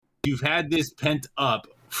You've had this pent up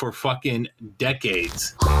for fucking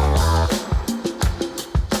decades. I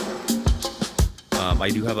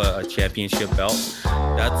do have a championship belt.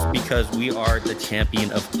 That's because we are the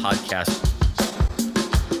champion of podcasting.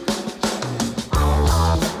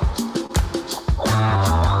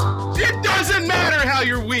 It doesn't matter how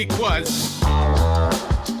your week was.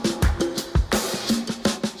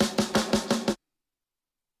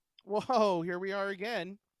 Whoa, here we are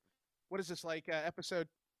again. What is this, like episode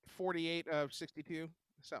 48 of 62?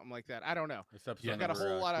 Something like that. I don't know. It's episode got a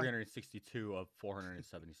whole lot of 362 of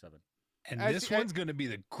 477. And I this see- one's going to be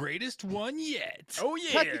the greatest one yet. Oh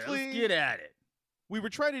yeah, Technically- let's get at it. We were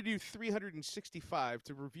trying to do 365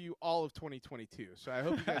 to review all of 2022. So I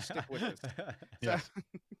hope you guys stick with us. Yeah.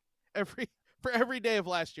 So, for every day of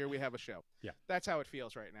last year, we have a show. Yeah. That's how it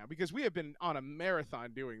feels right now because we have been on a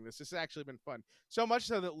marathon doing this. This has actually been fun. So much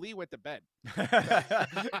so that Lee went to bed.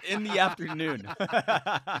 In the afternoon.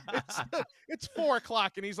 It's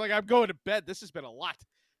 4:00 and he's like, I'm going to bed. This has been a lot.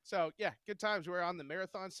 So yeah, good times. We're on the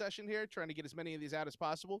marathon session here, trying to get as many of these out as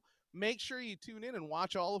possible. Make sure you tune in and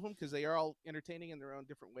watch all of them because they are all entertaining in their own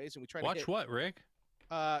different ways. And we try to Watch hit, what, Rick?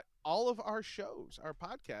 all of our shows, our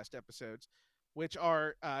podcast episodes, which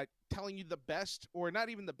are telling you the best, or not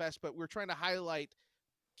even the best, but we're trying to highlight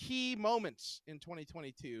key moments in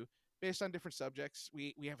 2022 based on different subjects.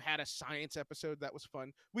 We have had a science episode that was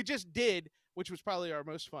fun. We just did, which was probably our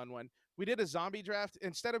most fun one. We did a zombie draft.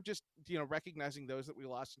 Instead of just recognizing those that we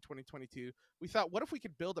lost in 2022, we thought, what if we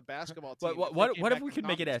could build a basketball team? What if we could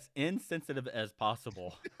make it as insensitive as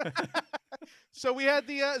possible? So we had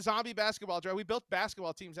the zombie basketball draft. We built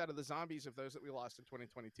basketball teams out of the zombies of those that we lost in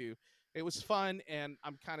 2022. It was fun, and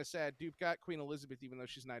I'm kind of sad Duke got Queen Elizabeth, even though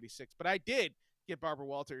she's 96. But I did get Barbara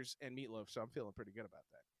Walters and Meatloaf, so I'm feeling pretty good about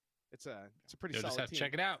that. It's a pretty You'll solid just have to team.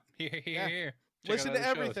 check it out. Here. Yeah. Check Listen out to other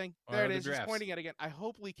shows everything. or There it other is. He's drafts. pointing at it again. I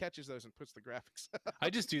hope Lee catches those and puts the graphics. I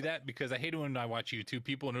just do that because I hate when I watch YouTube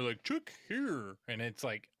people and they're like, check here. And it's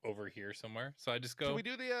like over here somewhere. So I just Should go we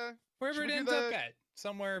do the? wherever should it we do ends up the- at.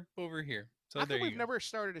 Somewhere over here. So I there think you we've go. never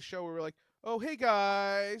started a show where we're like, "Oh, hey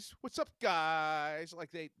guys, what's up, guys?" Like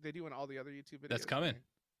they do in all the other YouTube videos. That's coming.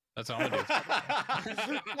 That's all I'm going to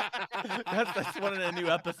do. that's one of the new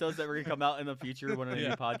episodes that we're gonna come out in the future. One of the Yeah.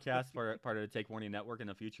 new podcasts, part of the Take Warning Network in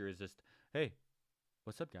the future is just, hey,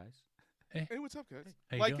 what's up, guys? Hey, what's up, guys?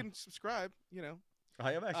 How you Like doing? and subscribe.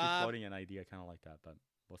 I am actually Um, floating an idea kind of like that, but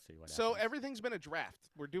we'll see what So happens. everything's been a draft.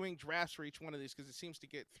 We're doing drafts for each one of these because it seems to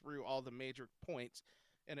get through all the major points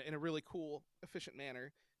in a really cool, efficient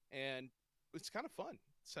manner, and it's kind of fun.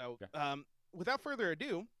 So, without further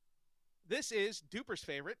ado, this is Duper's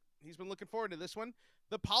favorite. He's been looking forward to this one,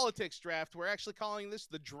 the politics draft. We're actually calling this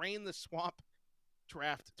the Drain the Swamp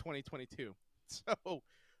Draft 2022. So,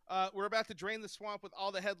 we're about to drain the swamp with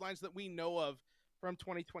all the headlines that we know of from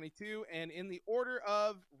 2022, and in the order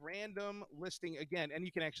of random listing again, and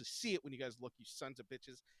you can actually see it when you guys look, you sons of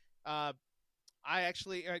bitches. I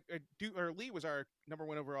actually Lee was our number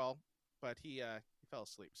one overall, but he fell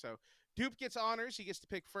asleep. So Dupe gets honors. He gets to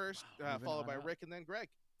pick first, Moving followed on by up. Rick and then Greg.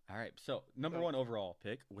 All right, so number So- one overall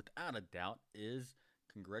pick, without a doubt, is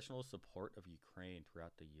congressional support of Ukraine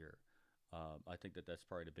throughout the year. I think that's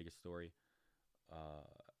probably the biggest story.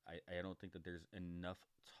 I don't think that there's enough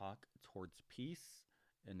talk towards peace,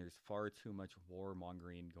 and there's far too much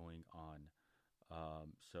warmongering going on.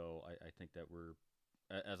 So I think that we're,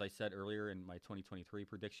 as I said earlier in my 2023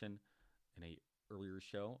 prediction in a earlier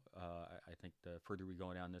show, I think the further we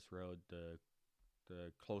go down this road, the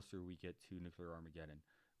closer we get to nuclear Armageddon.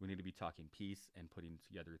 We need to be talking peace and putting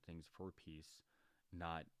together things for peace,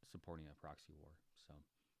 not supporting a proxy war. So,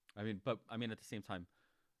 I mean, at the same time,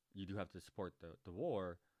 you do have to support the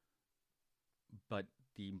war, but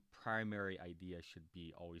the primary idea should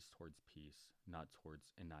be always towards peace, not towards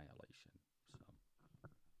annihilation. So,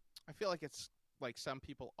 I feel like it's like some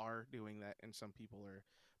people are doing that, and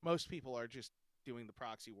most people are just doing the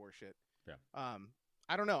proxy war shit. Yeah.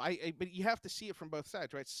 I don't know. But you have to see it from both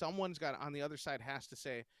sides, right? Someone's got on the other side has to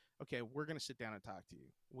say, okay, we're going to sit down and talk to you.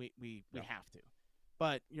 We have to.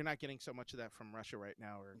 But you're not getting so much of that from Russia right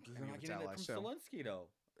now, or you're any not of its getting that allies. from So Zelensky, though.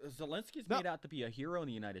 Zelensky's No. made out to be a hero in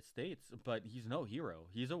the United States, but he's no hero.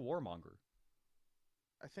 He's a warmonger.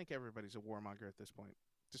 I think everybody's a warmonger at this point,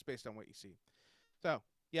 just based on what you see. So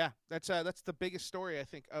yeah, that's the biggest story I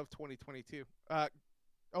think of 2022.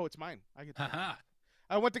 Oh, it's mine.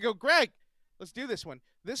 I want to go, Greg. Let's do this one.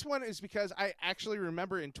 This one is because I actually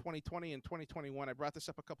remember in 2020 and 2021, I brought this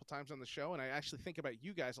up a couple times on the show, and I actually think about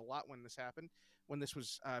you guys a lot when this happened, when this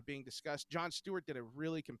was being discussed. Jon Stewart did a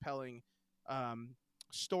really compelling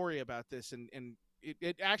story about this, and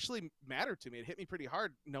it actually mattered to me. It hit me pretty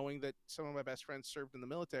hard knowing that some of my best friends served in the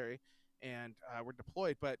military and were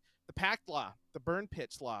deployed. But the PACT law, the burn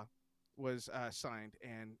pits law, was signed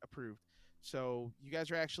and approved. So you guys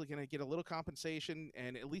are actually going to get a little compensation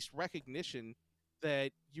and at least recognition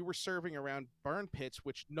that you were serving around burn pits,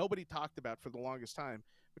 which nobody talked about for the longest time,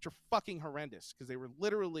 which are fucking horrendous because they were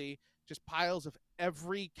literally just piles of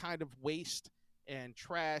every kind of waste and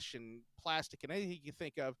trash and plastic and anything you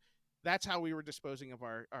think of. That's how we were disposing of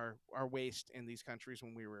our waste in these countries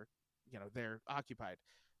when we were, there occupied.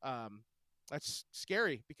 That's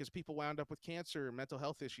scary because people wound up with cancer, mental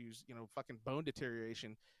health issues, fucking bone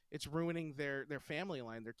deterioration. It's ruining their family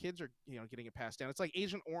line. Their kids are, getting it passed down. It's like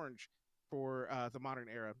Agent Orange for the modern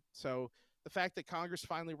era. So the fact that Congress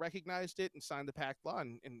finally recognized it and signed the PACT law,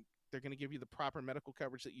 and they're going to give you the proper medical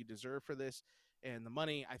coverage that you deserve for this and the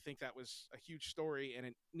money, I think that was a huge story, and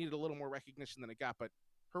it needed a little more recognition than it got. But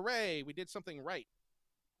hooray, we did something right.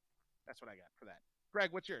 That's what I got for that.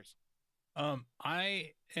 Greg, what's yours?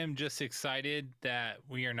 I am just excited that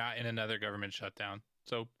we are not in another government shutdown.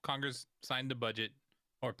 So Congress signed the budget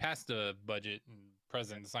or passed the budget and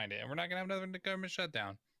president signed it, and we're not going to have another government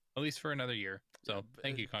shutdown, at least for another year. So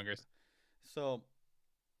thank you, Congress. So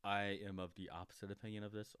I am of the opposite opinion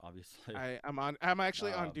of this, obviously. I'm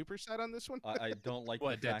actually on Duper's side on this one. I don't like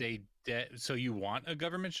what that so you want a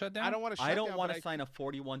government shutdown? I don't want to. I don't want to sign a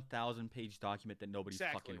 41,000-page document that nobody's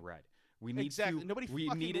fucking read. We need to. Nobody we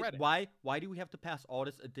fucking need it. read it. Why do we have to pass all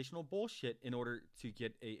this additional bullshit in order to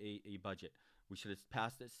get a budget? We should have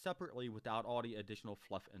passed it separately without all the additional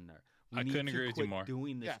fluff in there. I couldn't agree with you more.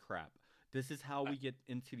 Doing this crap. This is how we get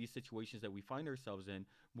into these situations that we find ourselves in,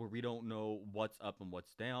 where we don't know what's up and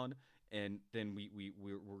what's down, and then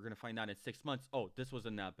we're gonna find out in 6 months. Oh, this was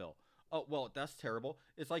in that bill. Oh, well, that's terrible.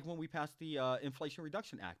 It's like when we passed the Inflation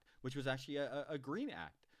Reduction Act, which was actually a green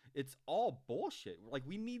act. It's all bullshit. Like,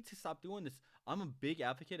 we need to stop doing this. I'm a big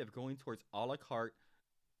advocate of going towards a la carte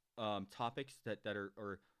topics that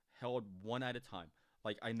are held one at a time.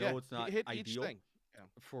 Like, I know it's not ideal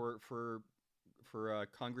for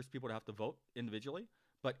Congress people to have to vote individually,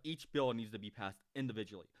 but each bill needs to be passed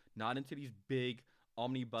individually, not into these big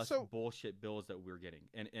omnibus bullshit bills that we're getting.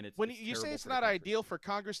 And it's when you say it's not ideal for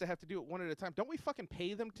Congress to have to do it one at a time, don't we fucking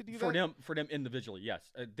pay them to do that? For them individually, yes.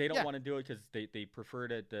 They don't want to do it because they prefer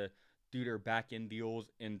to do their back end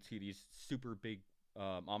deals into these super big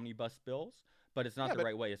omnibus bills. But it's not the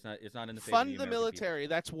right way. It's not in the favor fund of the military.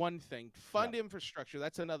 people. That's one thing. Fund infrastructure.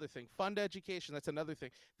 That's another thing. Fund education. That's another thing.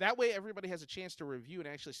 That way, everybody has a chance to review and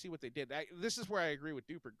actually see what they did. This is where I agree with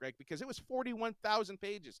Duper, Greg, because it was 41,000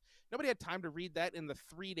 pages. Nobody had time to read that in the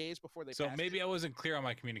 3 days before they. So maybe I wasn't clear on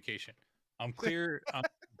my communication. I'm clear. I'm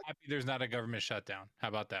happy there's not a government shutdown. How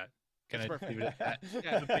about that? Can I leave it at that?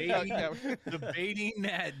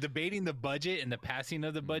 Debating the budget and the passing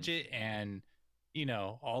of the budget and.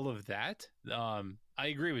 All of that. I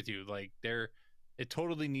agree with you. Like, it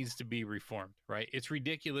totally needs to be reformed, right? It's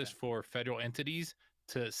ridiculous for federal entities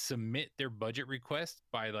to submit their budget request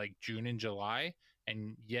by like June and July,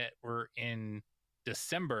 and yet we're in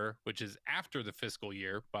December, which is after the fiscal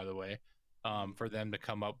year, by the way, for them to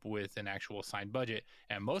come up with an actual signed budget.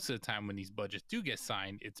 And most of the time when these budgets do get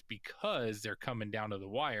signed, it's because they're coming down to the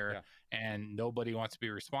wire and nobody wants to be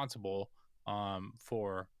responsible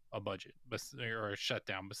for a budget or a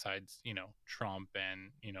shutdown besides Trump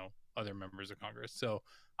and other members of Congress. So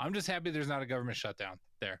I'm just happy there's not a government shutdown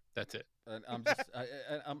there. That's it. I'm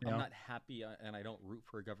not happy and I don't root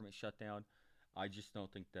for a government shutdown. I just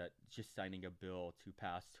don't think that just signing a bill to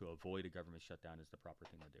pass to avoid a government shutdown is the proper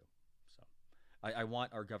thing to do. So I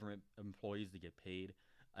want our government employees to get paid.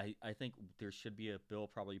 I think there should be a bill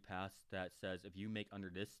probably passed that says if you make under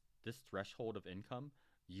this threshold of income,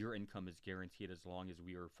 your income is guaranteed as long as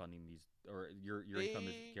we are funding these, or your income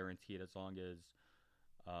is guaranteed as long as.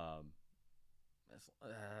 I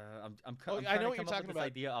know what you're talking about.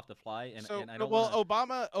 Idea off the fly, and I don't. Well,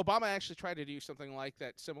 Obama actually tried to do something like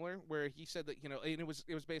that, similar, where he said that and it was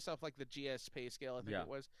based off like the GS pay scale, I think it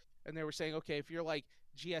was, and they were saying, okay, if you're like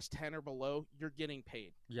GS 10 or below, you're getting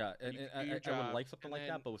paid. Yeah, and I would like something like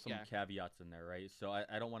that, but with some caveats in there, right? So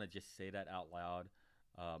I don't want to just say that out loud.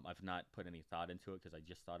 I've not put any thought into it because I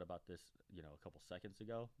just thought about this, a couple seconds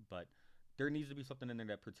ago. But there needs to be something in there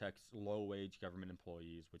that protects low-wage government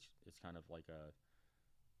employees, which is kind of like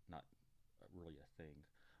not really a thing.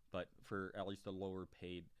 but for at least the lower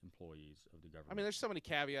paid employees of the government. I mean, there's so many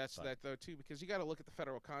caveats to But- that though too, because you got to look at the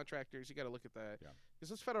federal contractors. You got to look at the Yeah. because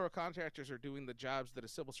those federal contractors are doing the jobs that a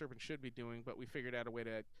civil servant should be doing, but we figured out a way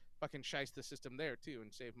to fucking shice the system there too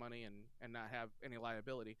and save money and not have any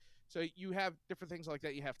liability. So you have different things like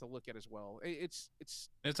that you have to look at as well. It's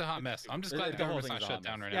It's a hot mess. I'm just It- glad the the whole government's thing's not a hot shut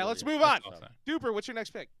down mess. right Yeah, now. let's move That's on. all I'm saying. Duper. What's your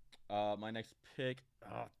next pick? My next pick.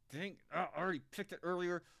 Oh, dang! I already picked it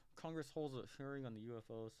earlier. Congress holds a hearing on the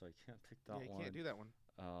UFO, so I can't pick that Yeah, you one. can't do that one.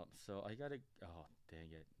 So I gotta. Oh,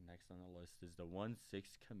 dang it! Next on the list is the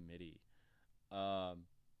 1/6 committee. And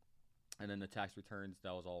then the tax returns.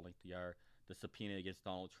 That was all linked together. The subpoena against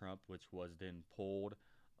Donald Trump, which was then pulled.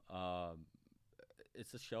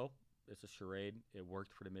 It's a show. It's a charade. It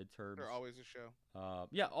worked for the midterms. They're always a show.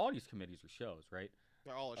 Yeah, all these committees are shows, right?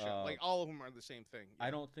 They're all a show. Like all of them are the same thing. I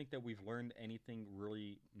don't think that we've learned anything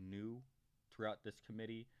really new throughout this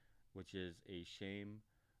committee, which is a shame.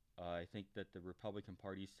 I think that the Republican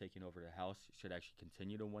Party's taking over the House should actually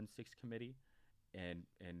continue the 1/6 committee and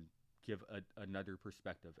give another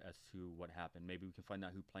perspective as to what happened. Maybe we can find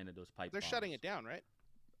out who planted those pipe They're bombs. shutting it down, right?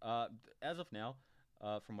 As of now,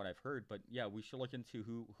 from what I've heard. But yeah, we should look into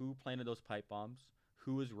who planted those pipe bombs,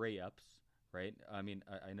 who is Ray Epps, right? I mean,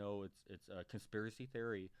 I know it's a conspiracy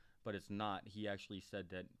theory, but it's not. He actually said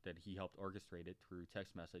that he helped orchestrate it through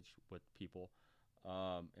text message with people,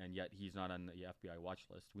 and yet he's not on the FBI watch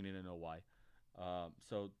list. We need to know why.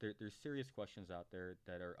 So there's serious questions out there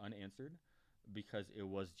that are unanswered because it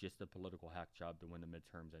was just a political hack job to win the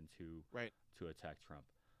midterms and to attack Trump.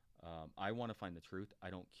 I want to find the truth. I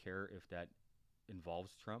don't care if that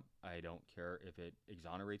involves Trump. I don't care if it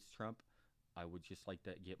exonerates Trump. I would just like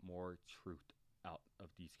to get more truth out of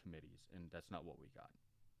these committees, and that's not what we got.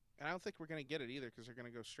 And I don't think we're going to get it either because they're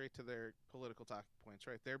going to go straight to their political talking points,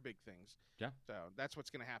 right? Their big things. Yeah. So that's what's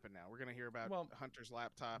going to happen now. We're going to hear about Well, Hunter's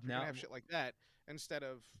laptop. We're now- going to have shit like that instead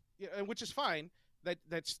of, and which is fine.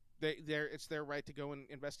 It's their right to go and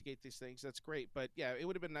investigate these things. That's great. But yeah, it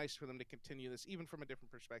would have been nice for them to continue this, even from a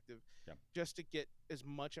different perspective, Yeah. just to get as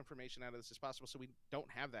much information out of this as possible, so we don't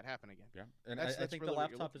have that happen again. Yeah, and That's I think really the what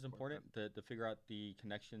you're laptop is looking for, important to figure out the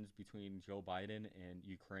connections between Joe Biden and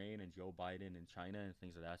Ukraine and Joe Biden and China and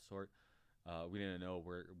things of that sort. We didn't know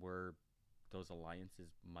where those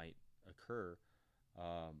alliances might occur,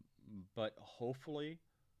 but hopefully,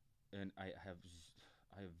 and I have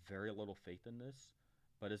very little faith in this,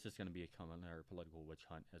 but it's just going to become another political witch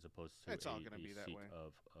hunt as opposed to It's all gonna a be that seek way.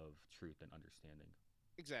 of truth and understanding.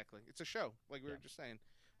 Exactly. It's a show, like we Yeah. were just saying.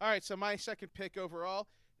 All right, so my second pick overall,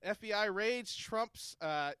 FBI raids Trump's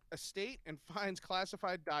estate and finds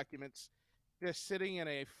classified documents just sitting in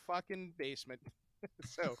a fucking basement.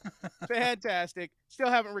 So, fantastic. Still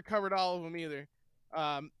haven't recovered all of them either.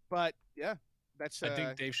 But, yeah, that's... I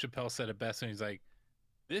think Dave Chappelle said it best when he's like,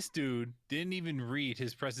 this dude didn't even read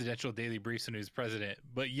his presidential daily briefs when he was president,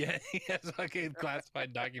 but yet he has fucking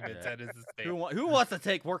classified documents Yeah. at his estate. Who wants to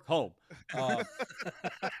take work home?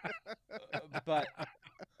 But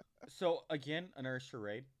so again, another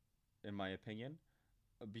charade, in my opinion,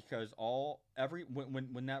 because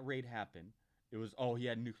when that raid happened, it was he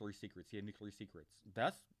had nuclear secrets. He had nuclear secrets.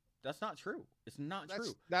 That's not true. It's not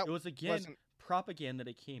true. That It was again wasn't- propaganda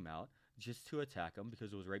that came out just to attack him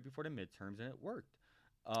because it was right before the midterms and it worked.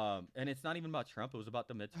 And it's not even about Trump. It was about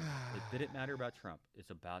the midterms. It didn't matter about Trump.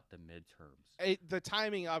 It's about the midterms. the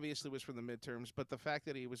timing obviously was for the midterms, but the fact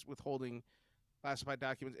that he was withholding classified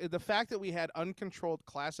documents, the fact that we had uncontrolled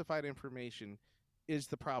classified information is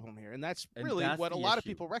the problem here. And that's And really that's what a the lot of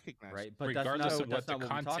issue, people recognize. Right? But Regardless that's of not, what the that's not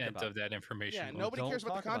we talk content about. of that information Yeah, was. nobody don't cares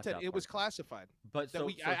about talk the about content. that It was part. classified. But That so,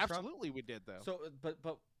 we so Trump, absolutely we did though. So, but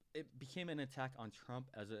it became an attack on Trump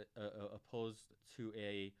as opposed to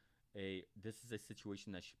a this is a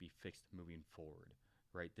situation that should be fixed moving forward,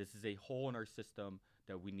 right? This is a hole in our system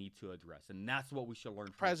that we need to address, and that's what we should learn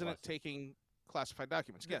from the President lesson. taking classified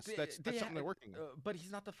documents. Yes, that's something they're working on. But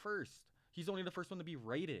he's not the first. He's only the first one to be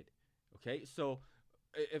raided. Okay, so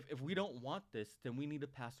if we don't want this, then we need to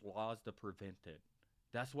pass laws to prevent it.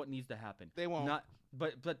 That's what needs to happen. They won't.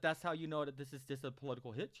 But that's how you know that this is just a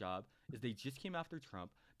political hit job. Is they just came after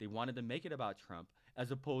Trump. They wanted to make it about Trump, as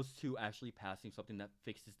opposed to actually passing something that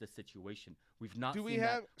fixes the situation. We've not. Do we seen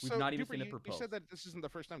have? That. We've So, not even Duper, seen it you proposed. said that this isn't the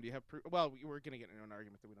first time. Do you have proof? Well, we're going to get into an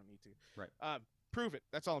argument that we don't need to. Right. Prove it.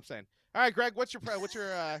 That's all I'm saying. All right, Greg. What's your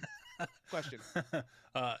question?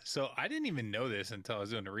 So I didn't even know this until I was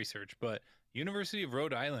doing the research, but University of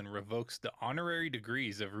Rhode Island revokes the honorary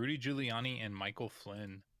degrees of Rudy Giuliani and Michael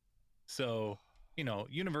Flynn. So,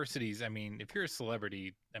 universities, I mean, if you're a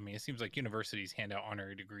celebrity, I mean, it seems like universities hand out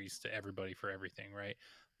honorary degrees to everybody for everything, right?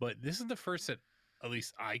 But this is the first that, at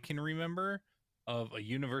least I can remember, of a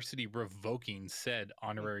university revoking said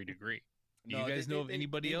honorary degree. Do No, you guys know of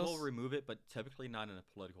anybody they else? will remove it, but typically not in a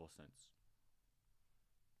political sense.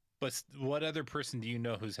 But what other person do you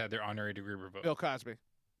know who's had their honorary degree revoked? Bill Cosby.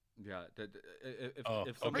 Yeah, Oh,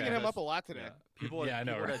 if I'm okay. bringing him does- up a lot today. Yeah, people, Yeah, I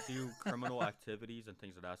know, people right? that do criminal activities and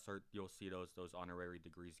things of that sort, you'll see those honorary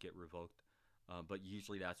degrees get revoked. But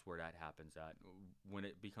usually that's where that happens at. When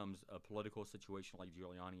it becomes a political situation like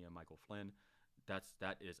Giuliani and Michael Flynn,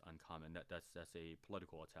 that is uncommon. That's a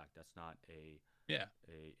political attack. That's not a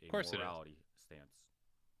course it is. morality stance.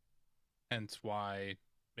 Hence why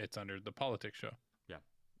it's under the politics show.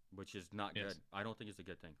 Which is not Yes. good. I don't think it's a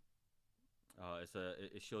good thing.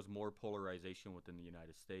 It shows more polarization within the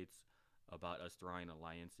United States about us drawing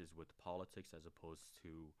alliances with politics as opposed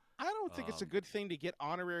to. I don't think it's a Um, good thing to get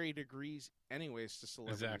honorary degrees anyways to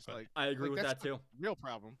celebrities. Exactly. Like, I agree with that's that too. the real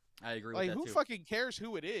problem. I agree Like, with who that too. fucking cares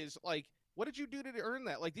who it is? Like, what did you do to earn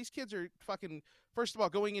that? Like, these kids are fucking, first of all,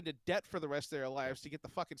 going into debt for the rest of their lives to get the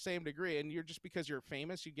fucking same degree, and you're just because you're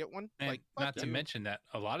famous, you get one. And Like, fuck not to you. mention that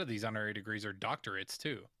a lot of these honorary degrees are doctorates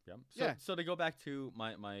too. Yeah. Yeah. So to go back to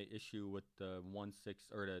my issue with the 1/6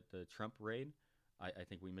 or the Trump raid, I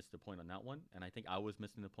think we missed the point on that one, and I think I was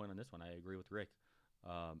missing the point on this one. I agree with Rick,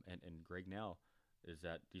 and Greg now, is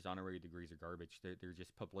that these honorary degrees are garbage. They're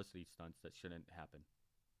just publicity stunts that shouldn't happen.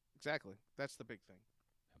 Exactly. That's the big thing.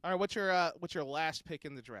 All right, what's your last pick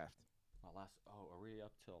in the draft? Are we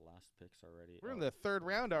up to the last picks already? We're in the third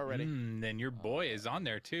round already. Then your boy is on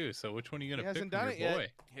there too. So which one are you He gonna pick hasn't for done your it yet.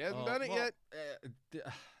 boy? He hasn't done it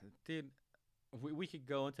yet. Dude, we could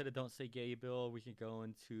go into the Don't Say Gay bill. We could go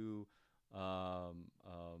into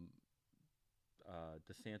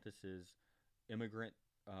DeSantis's immigrant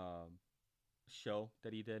show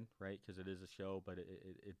that he did, right? Because it is a show, but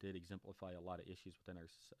it did exemplify a lot of issues within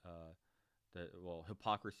our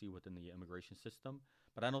hypocrisy within the immigration system.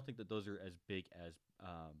 But I don't think that those are as big as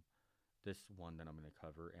this one that I'm going to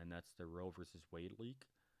cover, and that's the Roe versus Wade leak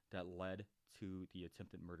that led to the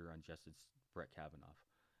attempted murder on Justice Brett Kavanaugh.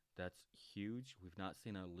 That's huge. We've not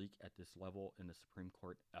seen a leak at this level in the Supreme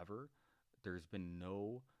Court ever. There's been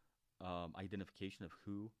no identification of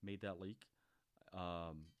who made that leak.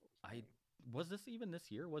 Was this even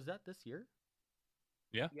this year? Was that this year?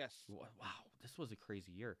 Yeah. Yes. Wow, this was a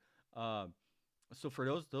crazy year. So for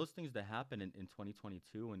those things that happen in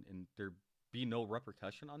 2022 and there be no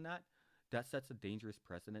repercussion on that, that sets a dangerous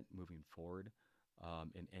precedent moving forward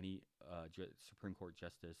in any Supreme Court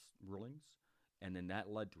justice rulings. And then that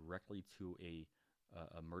led directly to a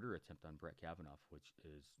murder attempt on Brett Kavanaugh, which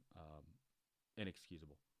is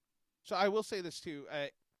inexcusable. So I will say this too.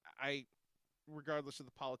 I regardless of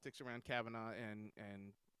the politics around Kavanaugh and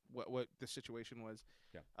what the situation was,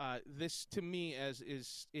 this to me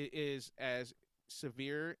is as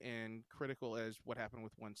severe and critical as what happened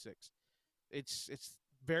with 1/6. It's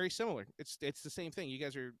very similar. It's the same thing. You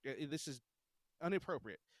guys are. This is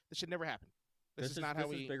inappropriate. This should never happen. This is not how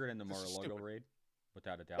we. This is bigger than the this is Mar-a-Lago stupid. raid,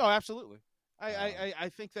 without a doubt. Oh, absolutely. I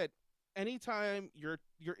think that anytime you're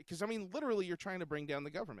because I mean literally you're trying to bring down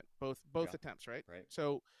the government, both attempts, right? Right.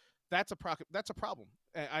 So that's a problem.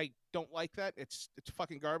 I don't like that. It's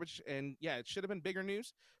fucking garbage. And yeah, it should have been bigger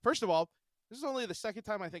news. First of all, this is only the second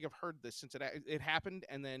time I think I've heard this since it happened,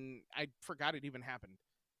 and then I forgot it even happened,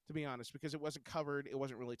 to be honest, because it wasn't covered, it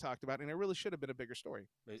wasn't really talked about, and it really should have been a bigger story.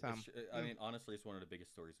 I mean, honestly, it's one of the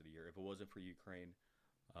biggest stories of the year. If it wasn't for Ukraine,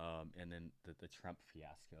 and then the Trump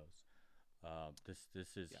fiascos,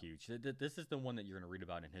 this is huge. This is the one that you're going to read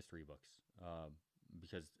about in history books,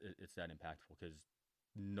 because it's that impactful. Because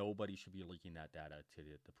nobody should be leaking that data to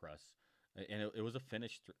the press, and it was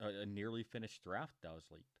a nearly finished draft that was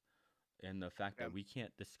leaked. And the fact that we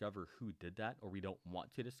can't discover who did that, or we don't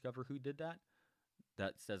want to discover who did that,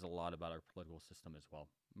 that says a lot about our political system as well.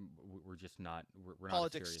 We're just not. We're not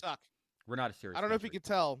Politics serious. suck. We're not a serious. I don't know if you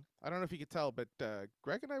country. could tell, but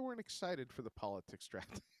Greg and I weren't excited for the politics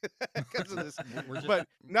draft because of this. We're just- But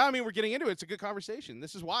no, I mean, we're getting into it. It's a good conversation.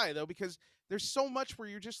 This is why, though, because there's so much where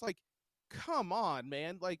you're just like, come on,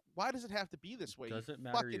 man. Like, why does it have to be this way? You Doesn't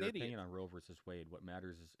matter fucking your idiot. opinion on Roe versus Wade. What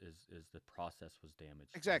matters is the process was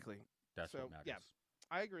damaged. Exactly. That's So, what matters. yeah.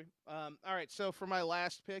 I agree. All right. So for my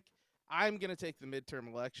last pick, I'm going to take the midterm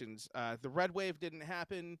elections. The red wave didn't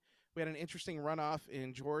happen. We had an interesting runoff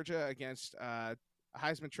in Georgia against a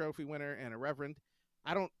Heisman Trophy winner and a reverend.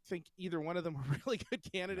 I don't think either one of them were really good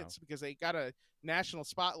candidates because they got a national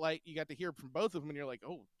spotlight. You got to hear from both of them, and you're like,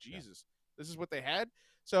 oh, Jesus, this is what they had.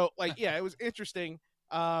 So, like, yeah, it was interesting.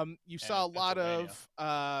 You saw a lot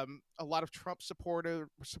of Trump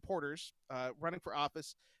supporters running for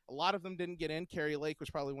office. A lot of them didn't get in. Carrie Lake was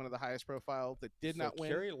probably one of the highest profile that did not win.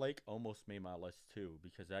 Carrie Lake almost made my list too,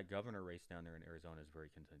 because that governor race down there in Arizona is very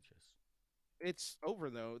contentious. It's over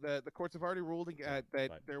though. The courts have already ruled that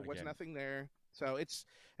there was again, nothing there. So it's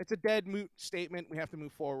a dead moot statement. We have to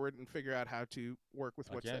move forward and figure out how to work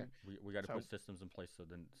with what's there. We got to put systems in place so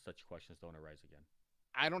then such questions don't arise again.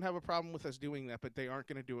 I don't have a problem with us doing that, but they aren't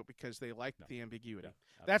going to do it because they like the ambiguity.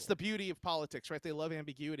 Yeah, that's the beauty of politics, right? They love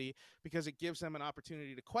ambiguity because it gives them an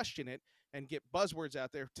opportunity to question it and get buzzwords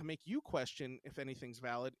out there to make you question if anything's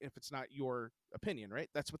valid, if it's not your opinion, right?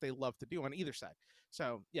 That's what they love to do on either side.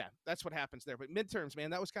 So, yeah, that's what happens there. But midterms, man,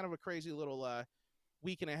 that was kind of a crazy little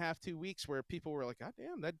week and a half, 2 weeks where people were like, God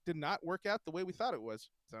damn, that did not work out the way we thought it was.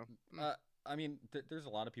 So, I mean, there's a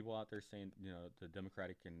lot of people out there saying, the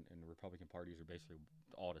Democratic and Republican parties are basically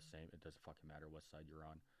all the same. It doesn't fucking matter what side you're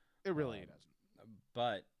on. It really doesn't.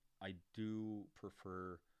 But I do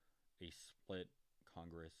prefer a split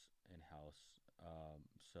Congress and House.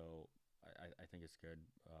 So I think it's good.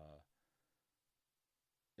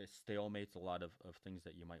 It stalemates a lot of things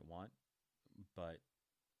that you might want, but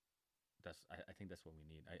I think that's what we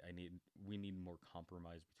need. We need more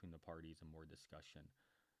compromise between the parties and more discussion.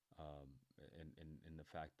 In the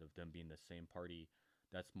fact of them being the same party,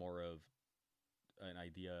 that's more of an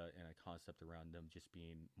idea and a concept around them just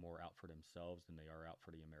being more out for themselves than they are out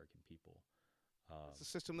for the American people. It's a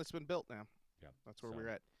system that's been built now. Yeah, that's where we're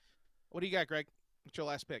at. What do you got, Greg? What's your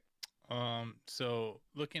last pick? So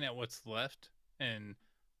looking at what's left, and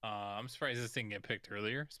I'm surprised this didn't get picked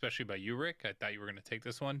earlier, especially by you, Rick. I thought you were going to take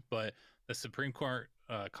this one, but the Supreme Court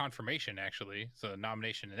confirmation, actually, so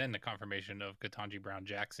nomination and then the confirmation of Ketanji Brown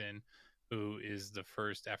Jackson, who is the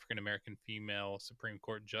first African-American female Supreme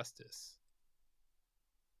Court justice.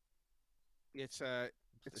 It's a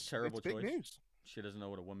terrible choice. Big news. She doesn't know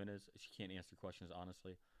what a woman is. She can't answer questions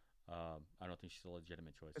honestly. I don't think she's a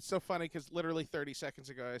legitimate choice. It's so funny because literally 30 seconds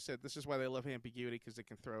ago I said this is why they love ambiguity, because they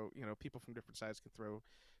can throw, people from different sides can throw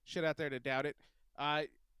shit out there to doubt it.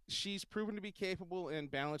 She's proven to be capable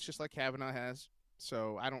and balanced just like Kavanaugh has.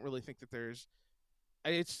 So I don't really think that there's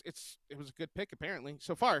it was a good pick apparently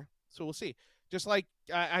so far. So we'll see. Just like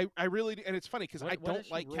I really, and it's funny because I don't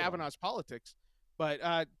like Kavanaugh's politics.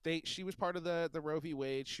 But she was part of the Roe v.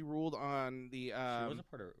 Wade. She ruled on the she wasn't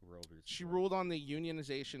part of Roe v. Wade. She ruled on the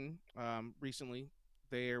unionization recently.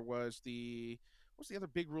 There was what's the other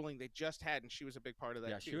big ruling they just had, and she was a big part of that.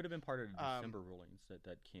 Yeah, too. She would have been part of the December rulings that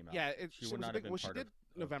came out. Yeah, she would not have been part of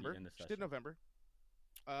November. She did November.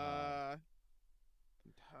 I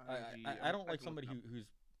don't like somebody who's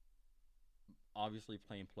obviously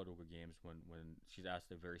playing political games when she's asked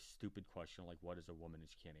a very stupid question like what is a woman and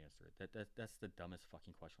she can't answer it. That's the dumbest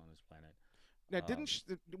fucking question on this planet. Now,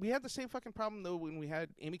 we had the same fucking problem though when we had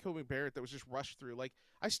Amy Coney Barrett that was just rushed through? Like,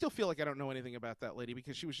 I still feel like I don't know anything about that lady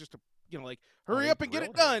because she was just hurry up and get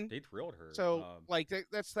it done. They drilled her. So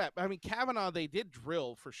that's that. I mean, Kavanaugh they did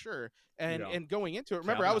drill for sure, and going into it,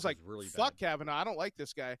 remember Kavanaugh I was like, really fuck bad. Kavanaugh, I don't like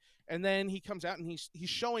this guy, and then he comes out and he's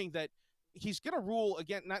showing that he's going to rule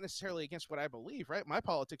again, not necessarily against what I believe, right? My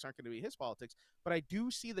politics aren't going to be his politics, but I do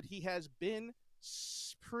see that he has been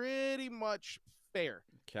pretty much fair.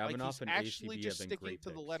 Kavanaugh he's and actually ACB just have been sticking great to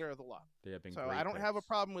the picks. letter of the law. They have been so great I don't have a picks.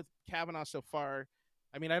 problem with Kavanaugh so far.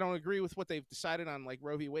 I mean, I don't agree with what they've decided on like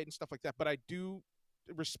Roe v. Wade and stuff like that, but I do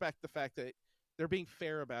respect the fact that they're being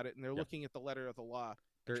fair about it and they're looking at the letter of the law.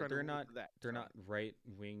 They're not right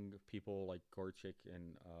wing people like Gorsuch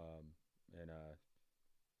and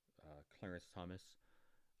Clarence Thomas.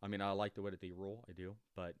 I mean, I like the way that they rule, I do,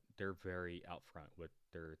 but they're very out front with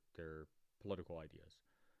their political ideas.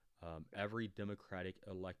 Every Democratic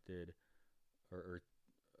elected or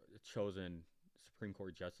chosen Supreme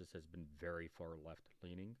Court justice has been very far left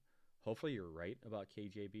leaning. Hopefully, you're right about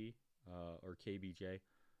KJB or KBJ,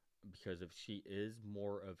 because if she is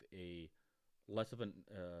more of less of an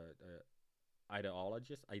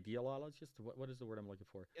ideologist. What is the word I'm looking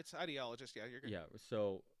for? It's ideologist. Yeah, you're good. Yeah.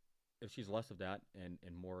 So if she's less of that and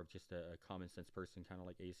more of just a common sense person, kind of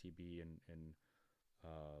like ACB and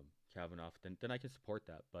Kavanaugh, then I can support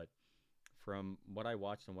that. But from what I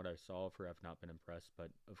watched and what I saw of her, I've not been impressed. But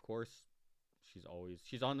of course, she's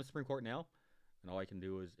on the Supreme Court now, and all I can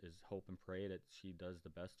do is hope and pray that she does the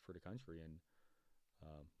best for the country, and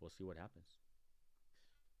we'll see what happens.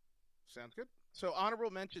 Sounds good. So honorable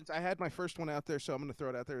mentions. I had my first one out there, so I'm going to throw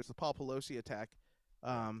it out there. It's the Paul Pelosi attack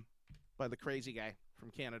by the crazy guy from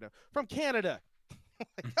Canada. From Canada!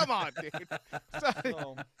 Come on, dude.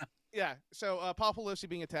 So Paul Pelosi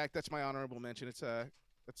being attacked, that's my honorable mention. That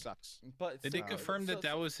sucks. But did they confirm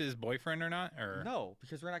that was his boyfriend or not? Or no,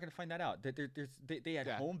 because we're not going to find that out. They had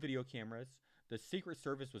home video cameras. The Secret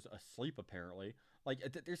Service was asleep apparently. Like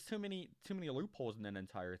there's too many loopholes in that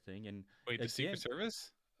entire thing. And Wait, the Secret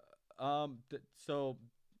Service? So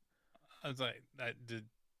I was like,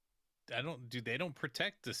 they don't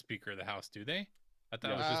protect the Speaker of the House, do they? I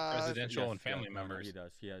thought it was just presidential and family members. He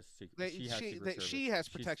does. He has she has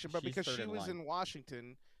protection, but because she's she was in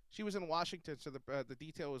Washington, so the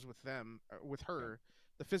detail was with them, with her,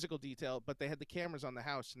 the physical detail. But they had the cameras on the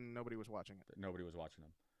house, and nobody was watching it. Nobody was watching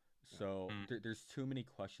them. So there's too many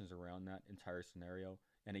questions around that entire scenario.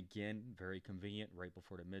 And again, very convenient right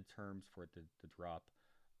before the midterms for it to drop.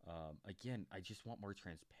 Again, I just want more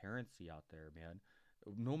transparency out there, man.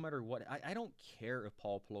 No matter what, I don't care if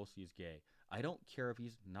Paul Pelosi is gay. I don't care if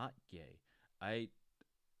he's not gay.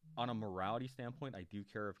 On a morality standpoint, I do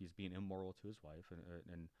care if he's being immoral to his wife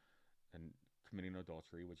and committing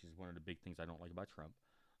adultery, which is one of the big things I don't like about Trump.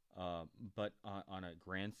 But on a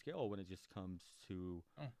grand scale, when it just comes to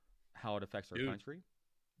how it affects our country.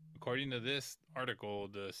 According to this article,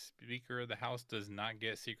 the Speaker of the House does not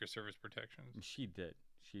get Secret Service protections. She did.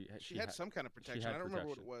 She had some kind of protection. I don't remember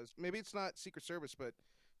what it was. Maybe it's not Secret Service, but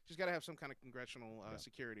she's got to have some kind of congressional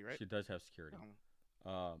security, right? She does have security.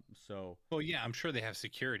 So. Well, yeah, I'm sure they have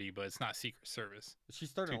security, but it's not Secret Service. She's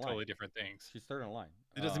starting two totally different things. She's starting a line.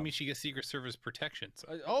 It doesn't mean she gets Secret Service protections.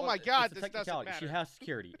 Oh my God, this doesn't matter. She has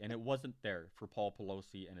security, and it wasn't there for Paul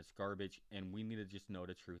Pelosi, and it's garbage. And we need to just know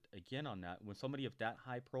the truth again on that. When somebody of that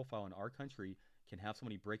high profile in our country can have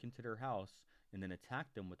somebody break into their house and then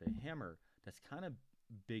attack them with a hammer, that's kind of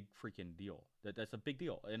big freaking deal. That's a big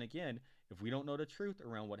deal. And again, if we don't know the truth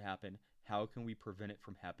around what happened, how can we prevent it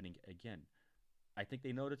from happening again? I think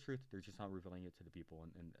they know the truth. They're just not revealing it to the people,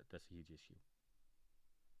 and that's a huge issue.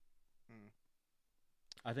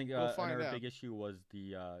 I think another big issue was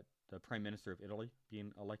the Prime Minister of Italy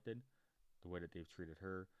being elected, the way that they've treated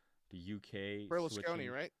her. The UK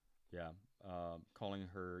Berlusconi, right? Yeah, calling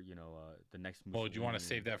her, the next Mussolini. Oh, do you want to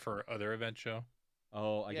save that for other event show?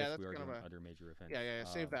 Oh, I guess we are doing other major events. Yeah,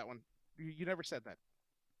 save that one. You never said that.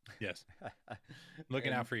 Yes.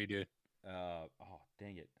 Looking out for you, dude. Oh,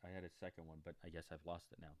 dang it. I had a second one, but I guess I've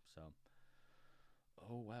lost it now. So,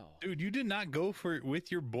 oh, well. Dude, you did not go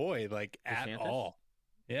with your boy, at all.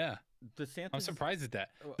 Yeah. DeSantis? I'm surprised at that.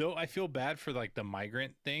 Though I feel bad for, the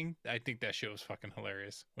migrant thing. I think that shit was fucking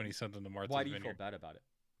hilarious when he sent them to Martha's Vineyard. Why do you feel bad about it?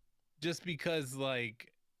 Just because, the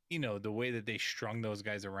way that they strung those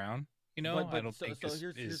guys around, I don't think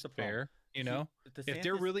is fair. If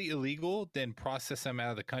they're really illegal, then process them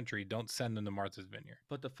out of the country. Don't send them to Martha's Vineyard.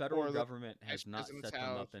 But the federal government has not set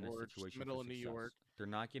them up in a situation middle of New York. They're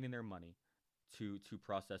not getting their money to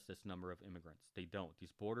process this number of immigrants. They don't.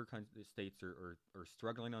 These border states are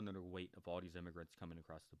struggling under the weight of all these immigrants coming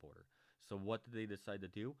across the border. So what did they decide to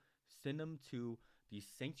do? Send them to these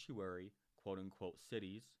sanctuary, quote unquote,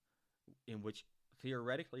 cities in which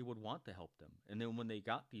theoretically would want to help them. And then when they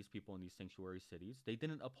got these people in these sanctuary cities, they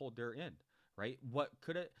didn't uphold their end, right? What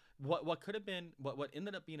ended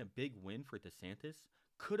up being a big win for DeSantis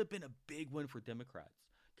could have been a big win for Democrats.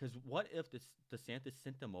 Because what if DeSantis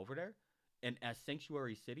sent them over there, and as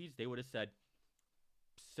sanctuary cities, they would have said,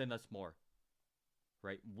 send us more,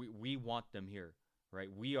 right? We want them here, right?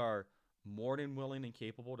 We are more than willing and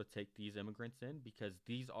capable to take these immigrants in because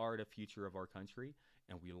these are the future of our country,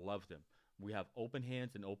 and we love them. We have open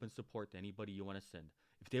hands and open support to anybody you want to send.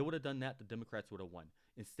 If they would have done that, the Democrats would have won.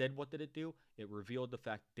 Instead, what did it do? It revealed the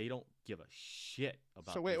fact they don't give a shit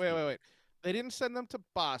about. So wait. They didn't send them to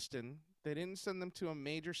Boston. They didn't send them to a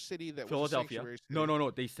major city that Philadelphia. Was a sanctuary city. No.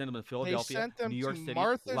 They sent them to Philadelphia, they sent them New York to City,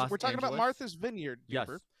 Martha's. Los We're talking Angeles. about Martha's Vineyard. Yes.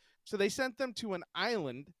 Gipper. So they sent them to an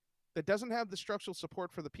island that doesn't have the structural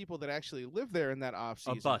support for the people that actually live there in that off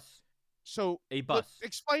season. A bus. So a bus.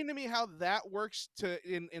 Explain to me how that works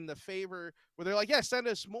in the favor where they're like, yeah, send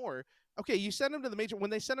us more. Okay, you send them to the major.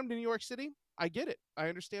 When they send them to New York City, I get it. I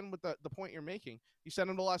understand what the point you're making. You send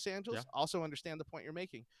them to Los Angeles, also understand the point you're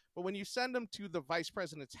making. But when you send them to the vice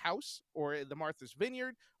president's house or the Martha's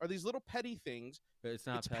Vineyard or these little petty things, it's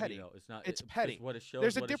not petty. Though. It's not. It's petty. What it shows,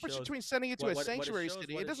 There's a difference between sending it to a sanctuary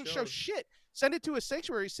city. It doesn't show shit. Send it to a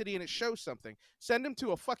sanctuary city and it shows something. Send them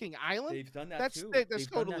to a fucking island. They've done that too. That's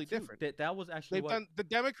totally different. That was actually the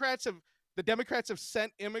Democrats have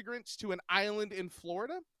sent immigrants to an island in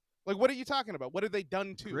Florida. Like, what are you talking about? What have they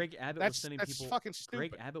done to? Greg Abbott was sending people. That's fucking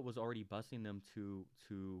stupid. Greg Abbott was already busing them to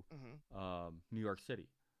New York City,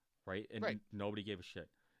 right? And nobody gave a shit.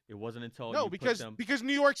 It wasn't until because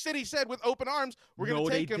New York City said with open arms, we're going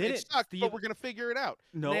to take them. It sucked, but we're going to figure it out.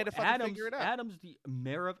 No, they had to fucking figure it out. Adams, the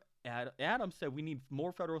mayor of Adams, said we need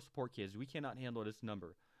more federal support kids. We cannot handle this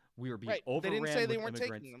number. We are being overran with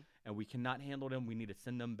immigrants, and we cannot handle them. We need to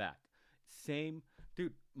send them back. Same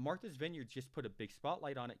Dude, Martha's Vineyard just put a big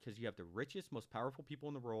spotlight on it because you have the richest, most powerful people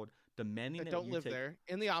in the world demanding That that don't you live take, there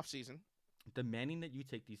in the off season. demanding that you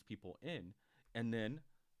take these people in, and then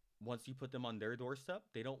once you put them on their doorstep,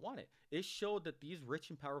 they don't want it. It showed that these rich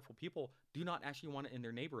and powerful people do not actually want it in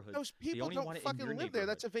their neighborhood. Those They people only don't want it in fucking your live there.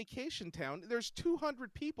 That's a neighborhood. vacation town. There's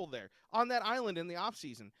 200 people there on that island in the off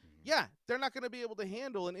season. Yeah, they're not going to be able to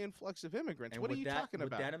handle an influx of immigrants. And What are with you that, talking with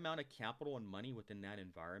about? that amount of capital and money within that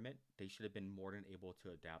environment, they should have been more than able to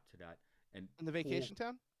adapt to that and In the pull- vacation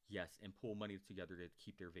town? Yes, and pull money together to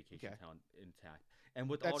keep their vacation Okay. town intact. And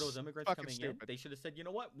with all That's those immigrants fucking coming stupid. in, they should have said, you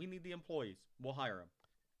know what? We need the employees. We'll hire them.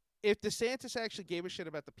 If DeSantis actually gave a shit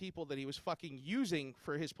about the people that he was fucking using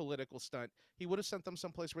for his political stunt, he would have sent them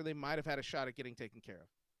someplace where they might have had a shot at getting taken care of.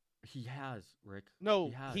 He has, Rick.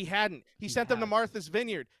 No, has. he hadn't. He He sent them to has. Martha's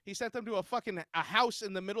Vineyard. He sent them to a house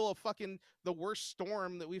in the middle of fucking the worst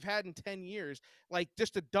storm that we've had in 10 years, like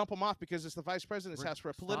just to dump them off because it's the vice president's Rick, house for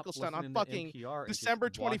a stop political stunt on listening to fucking NPR and just December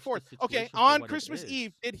watch the 24th. Okay, situation for on what it Christmas is.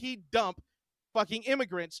 Eve, did he dump fucking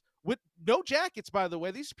immigrants with no jackets, by the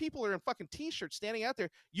way? These people are in fucking t-shirts standing out there.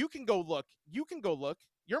 You can go look.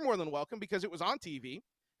 You're more than welcome because it was on TV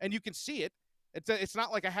and you can see it. It's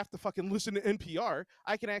not like I have to fucking listen to NPR.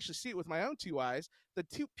 I can actually see it with my own two eyes. The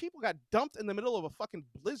two people got dumped in the middle of a fucking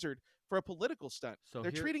blizzard for a political stunt. So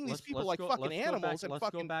They're here- treating these let's- people let's like go- fucking let's go back- animals and let's go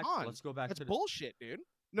fucking back- pawns. Let's go back That's to the bullshit, dude.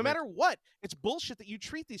 No Rick. matter what, it's bullshit that you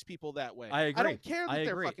treat these people that way. I agree. don't care that I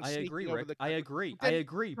they're agree. fucking I sneaking agree, over Rick. the I country. agree. Then- I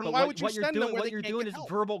agree. then But why what, would you what you're send them doing, where what they you're can't doing get is help?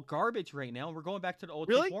 verbal garbage right now. We're going back to the old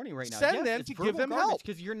Really? warning right now. Send Yes, them it's to give verbal them garbage help.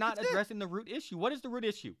 because you're not That's it. addressing the root issue. What is the root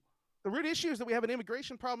issue? The root issue is that we have an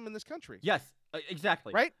immigration problem in this country. Yes,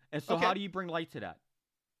 exactly. Right? And so Okay. how do you bring light to that?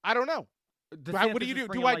 I don't know. What do DeSantis you is do?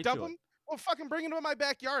 bringing Do I light dump to it. them? Well, fucking bring them to my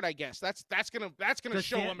backyard, I guess. That's gonna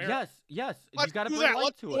show DeSantis- America. Yes. Let's You got to do bring that. light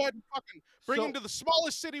Let's to go it. ahead and fucking bring So- them to the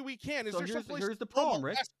smallest city we can. Is So there here's someplace? here's the to go? problem,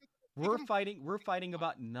 Rick. That's- We're them- fighting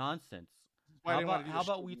about nonsense. why I How didn't wanna about do how this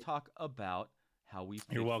about show. we talk about how we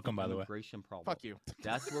fix welcome, the by the way. immigration problem? Fuck you.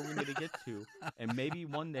 That's where we need to get to, and maybe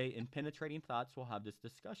one day in penetrating thoughts we'll have this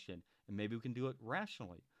discussion, and maybe we can do it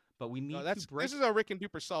rationally. But we need No, to break. this is how Rick and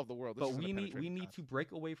Duper solve the world. This But isn't a we penetrating need thought. to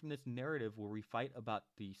break away from this narrative where we fight about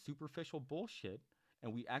the superficial bullshit,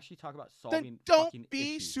 and we actually talk about solving Then don't fucking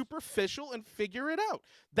be issues. superficial and figure it out.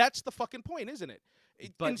 That's the fucking point, isn't it?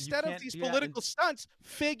 But you Instead of can't these do that in- political stunts,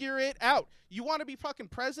 figure it out. You want to be fucking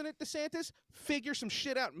president, DeSantis? Figure some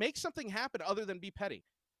shit out. Make something happen other than be petty.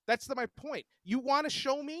 That's my point. You want to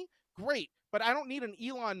show me? Great. But I don't need an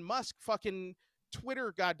Elon Musk fucking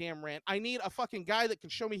Twitter goddamn rant. I need a fucking guy that can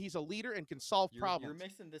show me he's a leader and can solve You're problems.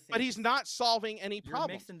 mixing DeSantis, But he's not solving any You're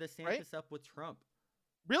problems. mixing DeSantis right? up with Trump.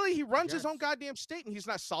 Really? He runs his own Yes. goddamn state and he's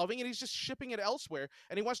not solving it. He's just shipping it elsewhere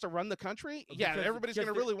and he wants to run the country? Yeah, Because- everybody's because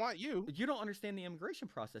going to really want you. You don't understand the immigration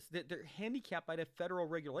process. They're handicapped by the federal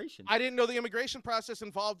regulations. I didn't know the immigration process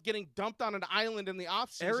involved getting dumped on an island in the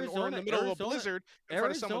off season or in the middle of a Arizona- blizzard in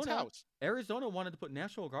front of someone's Arizona- house. Arizona wanted to put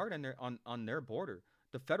National Guard on their border.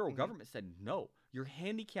 The federal Mhm. government said no. You're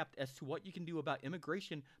handicapped as to what you can do about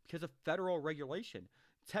immigration because of federal regulation.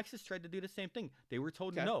 Texas tried to do the same thing. They were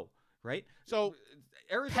told Okay. no, right? So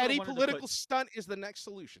Arizona petty wanted to political put- stunt is the next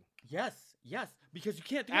solution. Yes, because you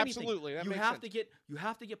can't do Absolutely, anything. that You makes have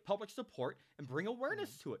sense. to get public support and bring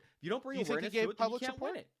awareness to it. If you don't bring You think he awareness gave to it, then you public can't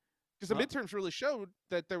support? win it. Because the Huh? midterms really showed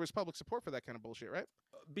that there was public support for that kind of bullshit, right?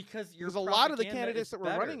 Because your Because a lot of the propaganda candidates is that were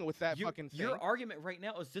better. running with that You- fucking thing. Your argument right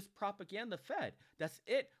now is just propaganda fed. That's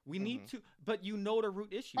it. We need to, but you know the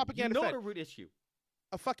root issue. Propaganda you know fed. the root issue.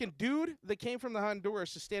 A fucking dude that came from the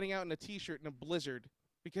Honduras is standing out in a t-shirt in a blizzard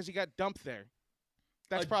because he got dumped there.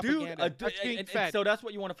 That's propaganda. That's being and fed. so that's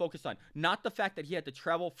what you want to focus on, not the fact that he had to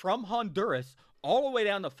travel from Honduras all the way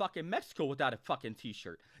down to fucking Mexico without a fucking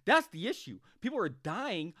t-shirt. That's the issue. People are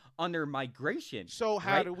dying on their migration. So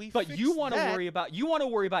how right? do we But fix you want to that? worry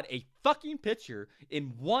about a fucking picture in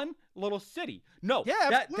one little city. No, Yeah,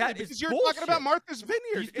 that absolutely, is because you're bullshit. talking about Martha's Vineyard.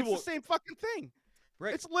 These It's people- the same fucking thing.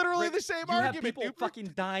 Rick, It's literally Rick, the same you have argument. people dude. fucking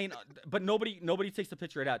dying, but nobody takes a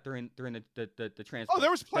picture of that during the transport. Oh, there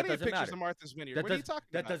was That plenty of doesn't pictures matter. of Martha's Vineyard. That What are you does- talking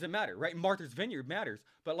That about? doesn't matter, right? Martha's Vineyard matters,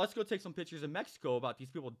 but let's go take some pictures of Mexico about these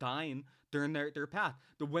people dying during their path,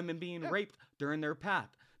 the women being Yeah. raped during their path,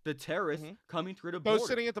 the terrorists Mhm. coming through the Those border.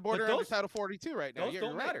 sitting at the border But under those- Title 42 right now. Those Yeah, don't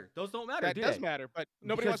you're right. matter. Those don't matter. That do does they? matter, but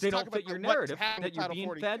nobody Because wants they to talk don't fit about your what's narrative happening that with you're Title being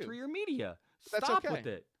 42. fed through your media. That's Stop okay. with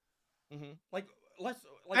it. Mhm. Like let's.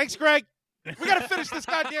 Thanks, Greg. We gotta finish this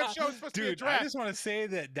goddamn show. It's supposed to be a Dude, I draft. just want to say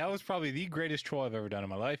that was probably the greatest troll I've ever done in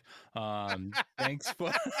my life. Thanks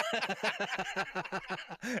for,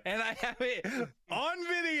 and I have it on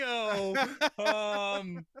video.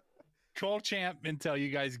 troll champ until you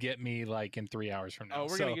guys get me like in 3 hours from now. Oh,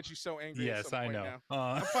 we're gonna get you so angry. Yes, at some I point know. Now.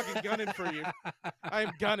 I'm fucking gunning for you. I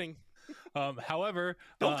am gunning. However,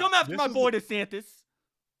 Don't come after my boy DeSantis.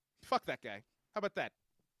 Fuck that guy. How about that?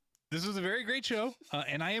 This was a very great show,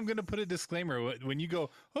 and I am going to put a disclaimer. When you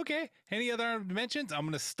go, okay, any other mentions, I'm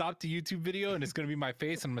going to stop the YouTube video, and it's going to be my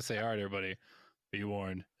face. I'm going to say, all right, everybody, be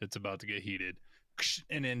warned. It's about to get heated.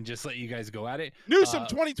 And then just let you guys go at it. Newsom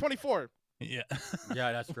 2024. Yeah.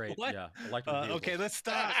 Yeah, that's great. What? Yeah. I like Okay, let's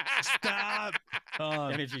stop. Stop.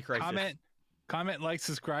 Energy crisis. Comment, like,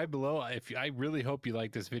 subscribe below. I really hope you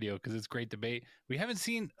like this video because it's great debate. We haven't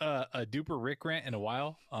seen a duper Rick rant in a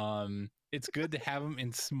while. It's good to have them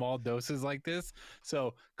in small doses like this.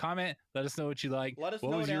 So comment, let us know what you like. Let us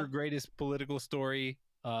what know was down. your greatest political story?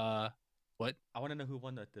 What? I want to know who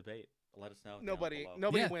won the debate. Let us know. down Nobody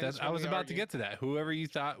below. wins. I when was we about argue. to get to that. Whoever you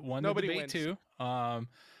thought won Nobody the debate wins. too.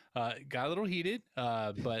 Got a little heated,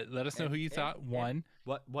 but let us know who you thought won.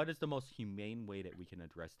 What is the most humane way that we can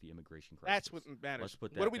address the immigration crisis? That's what matters. Let's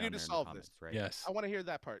put that What do we do down to there in the solve comments, this? Right? Yes. I want to hear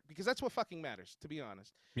that part because that's what fucking matters, to be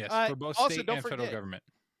honest. Yes, for both also, state don't and federal forget, government.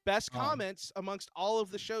 Best comments amongst all of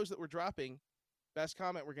the shows that we're dropping. Best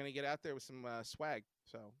comment, we're going to get out there with some swag.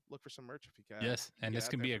 So look for some merch if you can. Yes, and get this out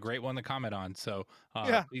can there be a for great one to comment on. So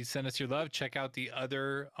Yeah. please send us your love. Check out the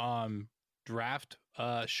other draft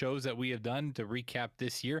shows that we have done to recap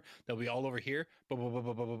this year. They'll be all over here. Boom, boom, boom,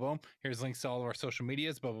 boom, boom, boom, boom. Here's links to all of our social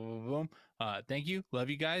medias. Boom, boom, boom, boom. Thank you. Love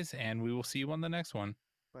you guys, and we will see you on the next one.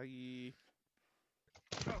 Bye.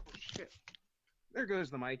 Oh shit! There goes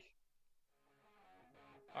the mic.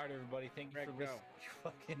 All right, everybody. Thank you Greg, for go. listening. You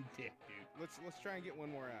fucking dick, dude. Let's try and get one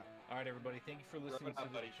more out. All right, everybody. Thank you for listening to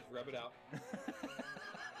the... Just rub it out.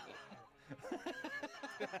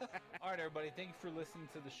 All right, everybody. Thank you for listening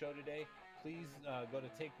to the show today. Please go to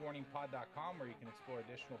takewarningpod.com where you can explore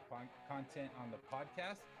additional content on the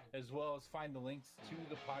podcast, as well as find the links to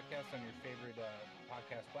the podcast on your favorite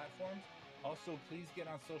podcast platforms. Also, please get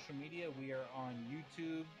on social media. We are on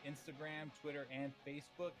YouTube, Instagram, Twitter, and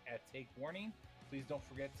Facebook at Take Warning. Please don't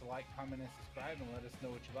forget to like, comment, and subscribe, and let us know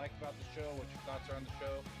what you like about the show, what your thoughts are on the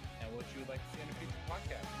show, and what you would like to see in a future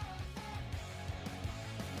podcast.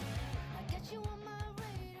 I got you on my